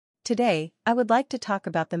Today, I would like to talk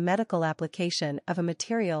about the medical application of a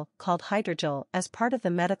material called hydrogel as part of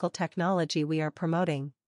the medical technology we are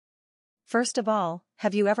promoting. First of all,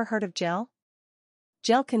 have you ever heard of gel?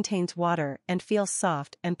 Gel contains water and feels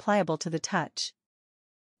soft and pliable to the touch.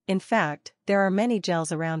 In fact, there are many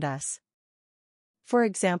gels around us. For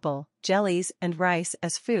example, jellies and rice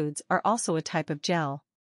as foods are also a type of gel.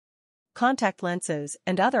 Contact lenses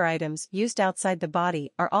and other items used outside the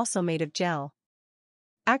body are also made of gel.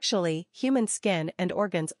 Actually, human skin and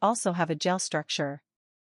organs also have a gel structure.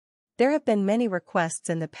 There have been many requests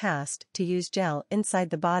in the past to use gel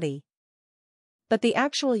inside the body. But the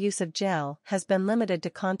actual use of gel has been limited to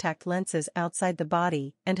contact lenses outside the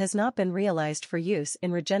body and has not been realized for use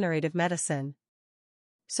in regenerative medicine.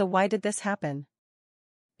 So why did this happen?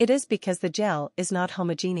 It is because the gel is not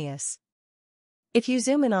homogeneous. If you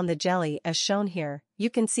zoom in on the jelly as shown here, you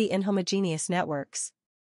can see inhomogeneous networks.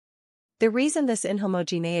 The reason this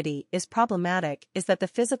inhomogeneity is problematic is that the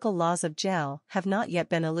physical laws of gel have not yet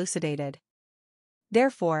been elucidated.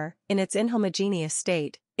 Therefore, in its inhomogeneous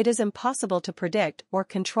state, it is impossible to predict or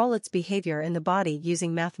control its behavior in the body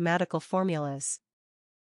using mathematical formulas.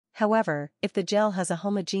 However, if the gel has a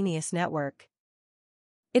homogeneous network,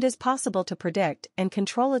 it is possible to predict and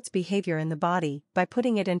control its behavior in the body by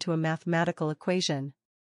putting it into a mathematical equation.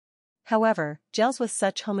 However, gels with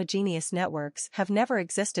such homogeneous networks have never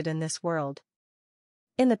existed in this world.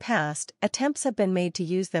 In the past, attempts have been made to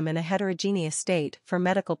use them in a heterogeneous state for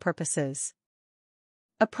medical purposes.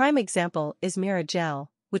 A prime example is Mira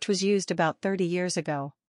gel, which was used about 30 years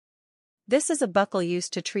ago. This is a buckle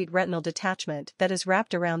used to treat retinal detachment that is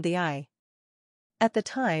wrapped around the eye. At the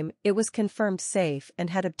time, it was confirmed safe and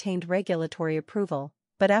had obtained regulatory approval,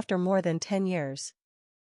 but after more than 10 years,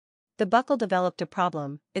 the buckle developed a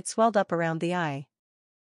problem. It swelled up around the eye.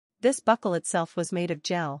 This buckle itself was made of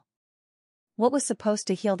gel. What was supposed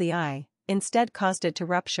to heal the eye, instead caused it to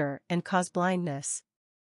rupture and cause blindness.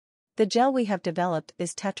 The gel we have developed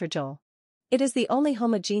is Tetragel. It is the only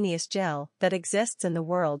homogeneous gel that exists in the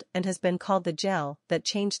world and has been called the gel that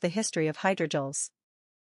changed the history of hydrogels.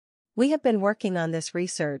 We have been working on this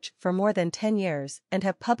research for more than 10 years and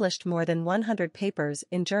have published more than 100 papers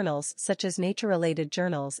in journals such as nature-related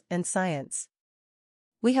journals and Science.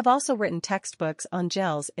 We have also written textbooks on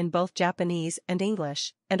gels in both Japanese and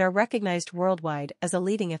English, and are recognized worldwide as a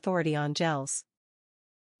leading authority on gels.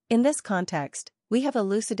 In this context, we have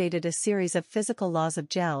elucidated a series of physical laws of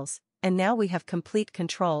gels, and now we have complete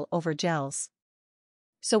control over gels.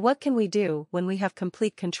 So what can we do when we have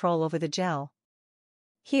complete control over the gel?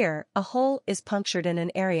 Here, a hole is punctured in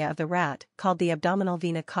an area of the rat called the abdominal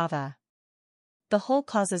vena cava. The hole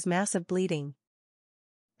causes massive bleeding.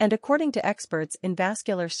 And according to experts in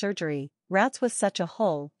vascular surgery, rats with such a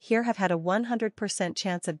hole here have had a 100%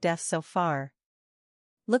 chance of death so far.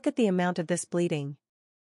 Look at the amount of this bleeding.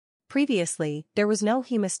 Previously, there was no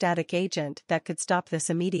hemostatic agent that could stop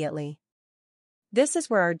this immediately. This is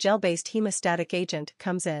where our gel-based hemostatic agent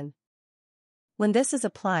comes in. When this is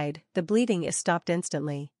applied, the bleeding is stopped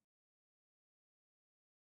instantly.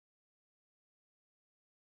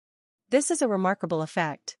 This is a remarkable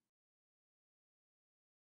effect.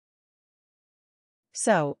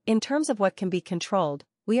 So, in terms of what can be controlled,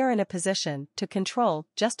 we are in a position to control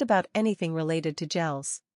just about anything related to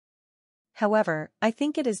gels. However, I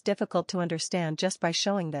think it is difficult to understand just by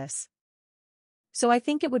showing this. So I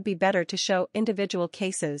think it would be better to show individual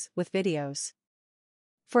cases with videos.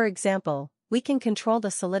 For example, we can control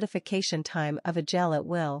the solidification time of a gel at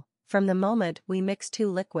will, from the moment we mix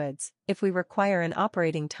two liquids. If we require an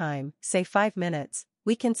operating time, say 5 minutes,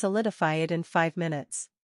 we can solidify it in 5 minutes.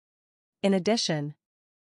 In addition,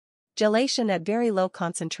 gelation at very low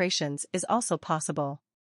concentrations is also possible.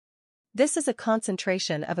 This is a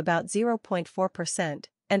concentration of about 0.4%,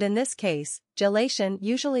 and in this case, gelation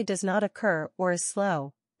usually does not occur or is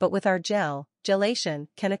slow, but with our gel, gelation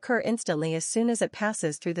can occur instantly as soon as it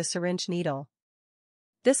passes through the syringe needle.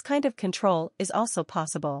 This kind of control is also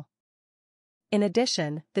possible. In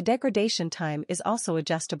addition, the degradation time is also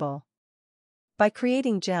adjustable. By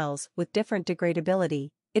creating gels with different degradability,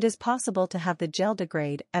 it is possible to have the gel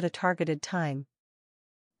degrade at a targeted time.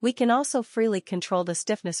 We can also freely control the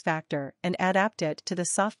stiffness factor and adapt it to the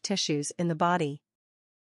soft tissues in the body.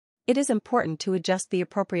 It is important to adjust the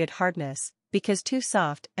appropriate hardness, because too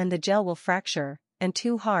soft and the gel will fracture, and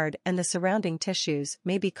too hard and the surrounding tissues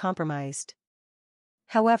may be compromised.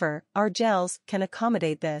 However, our gels can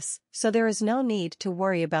accommodate this, so there is no need to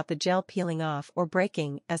worry about the gel peeling off or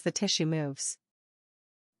breaking as the tissue moves.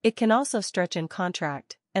 It can also stretch and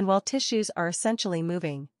contract, and while tissues are essentially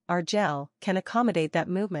moving, our gel can accommodate that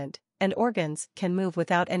movement, and organs can move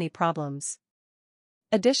without any problems.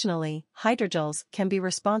 Additionally, hydrogels can be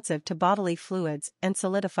responsive to bodily fluids and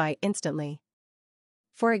solidify instantly.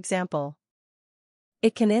 For example,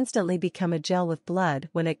 it can instantly become a gel with blood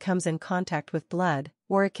when it comes in contact with blood,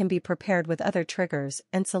 or it can be prepared with other triggers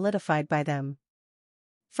and solidified by them.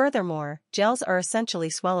 Furthermore, gels are essentially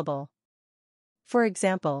swellable. For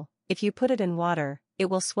example, if you put it in water, it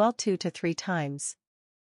will swell 2 to 3 times.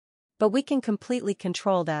 But we can completely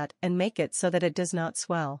control that and make it so that it does not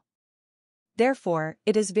swell. Therefore,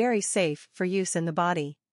 it is very safe for use in the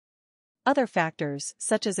body. Other factors,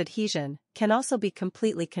 such as adhesion, can also be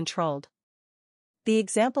completely controlled. The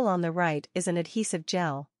example on the right is an adhesive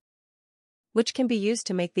gel, which can be used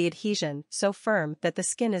to make the adhesion so firm that the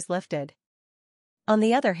skin is lifted. On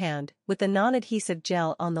the other hand, with the non-adhesive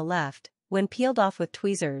gel on the left, when peeled off with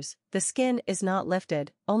tweezers, the skin is not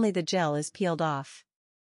lifted, only the gel is peeled off.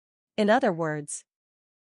 In other words,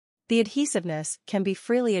 the adhesiveness can be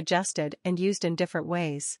freely adjusted and used in different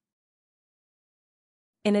ways.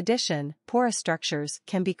 In addition, porous structures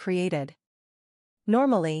can be created.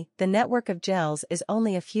 Normally, the network of gels is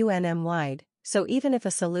only a few nm wide, so even if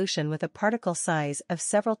a solution with a particle size of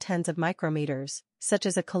several tens of micrometers, such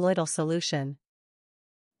as a colloidal solution,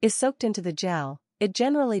 is soaked into the gel, it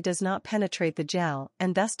generally does not penetrate the gel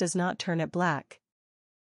and thus does not turn it black.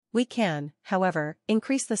 We can, however,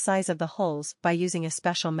 increase the size of the holes by using a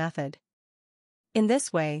special method. In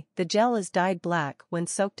this way, the gel is dyed black when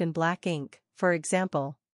soaked in black ink, for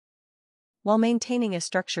example, while maintaining a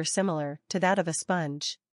structure similar to that of a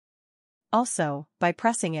sponge. Also, by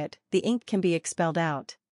pressing it, the ink can be expelled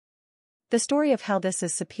out. The story of how this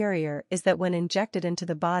is superior is that when injected into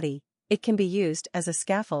the body, it can be used as a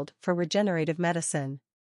scaffold for regenerative medicine.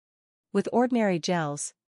 With ordinary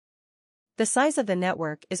gels, the size of the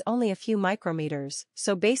network is only a few micrometers,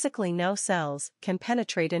 so basically no cells can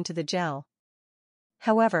penetrate into the gel.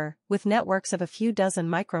 However, with networks of a few dozen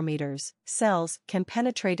micrometers, cells can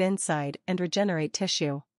penetrate inside and regenerate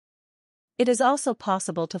tissue. It is also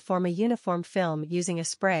possible to form a uniform film using a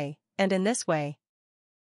spray, and in this way,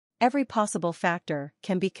 every possible factor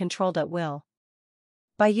can be controlled at will.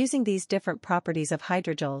 By using these different properties of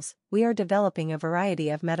hydrogels, we are developing a variety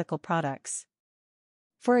of medical products.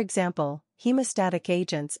 For example, hemostatic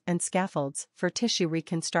agents and scaffolds for tissue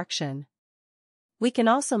reconstruction. We can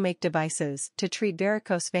also make devices to treat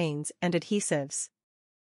varicose veins and adhesives.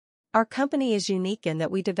 Our company is unique in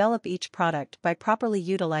that we develop each product by properly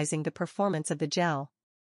utilizing the performance of the gel.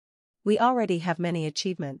 We already have many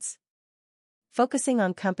achievements. Focusing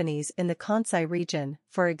on companies in the Kansai region,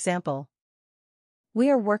 for example, we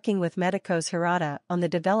are working with Medicos Hirata on the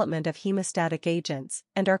development of hemostatic agents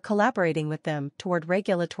and are collaborating with them toward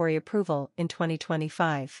regulatory approval in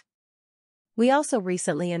 2025. We also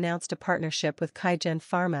recently announced a partnership with Kaigen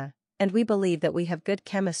Pharma, and we believe that we have good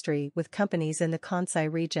chemistry with companies in the Kansai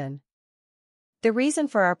region. The reason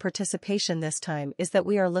for our participation this time is that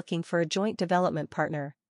we are looking for a joint development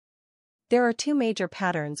partner. There are 2 major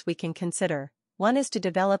patterns we can consider. One is to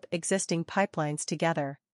develop existing pipelines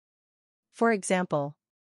together. For example,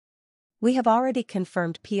 we have already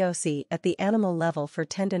confirmed POC at the animal level for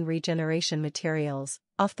tendon regeneration materials,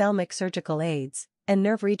 ophthalmic surgical aids, and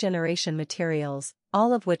nerve regeneration materials,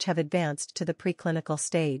 all of which have advanced to the preclinical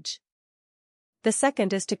stage. The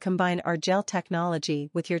second is to combine our gel technology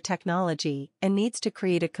with your technology and needs to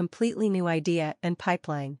create a completely new idea and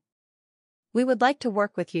pipeline. We would like to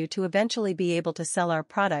work with you to eventually be able to sell our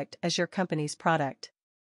product as your company's product.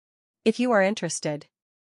 If you are interested,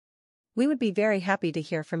 we would be very happy to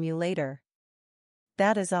hear from you later.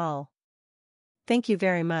 That is all. Thank you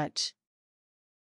very much.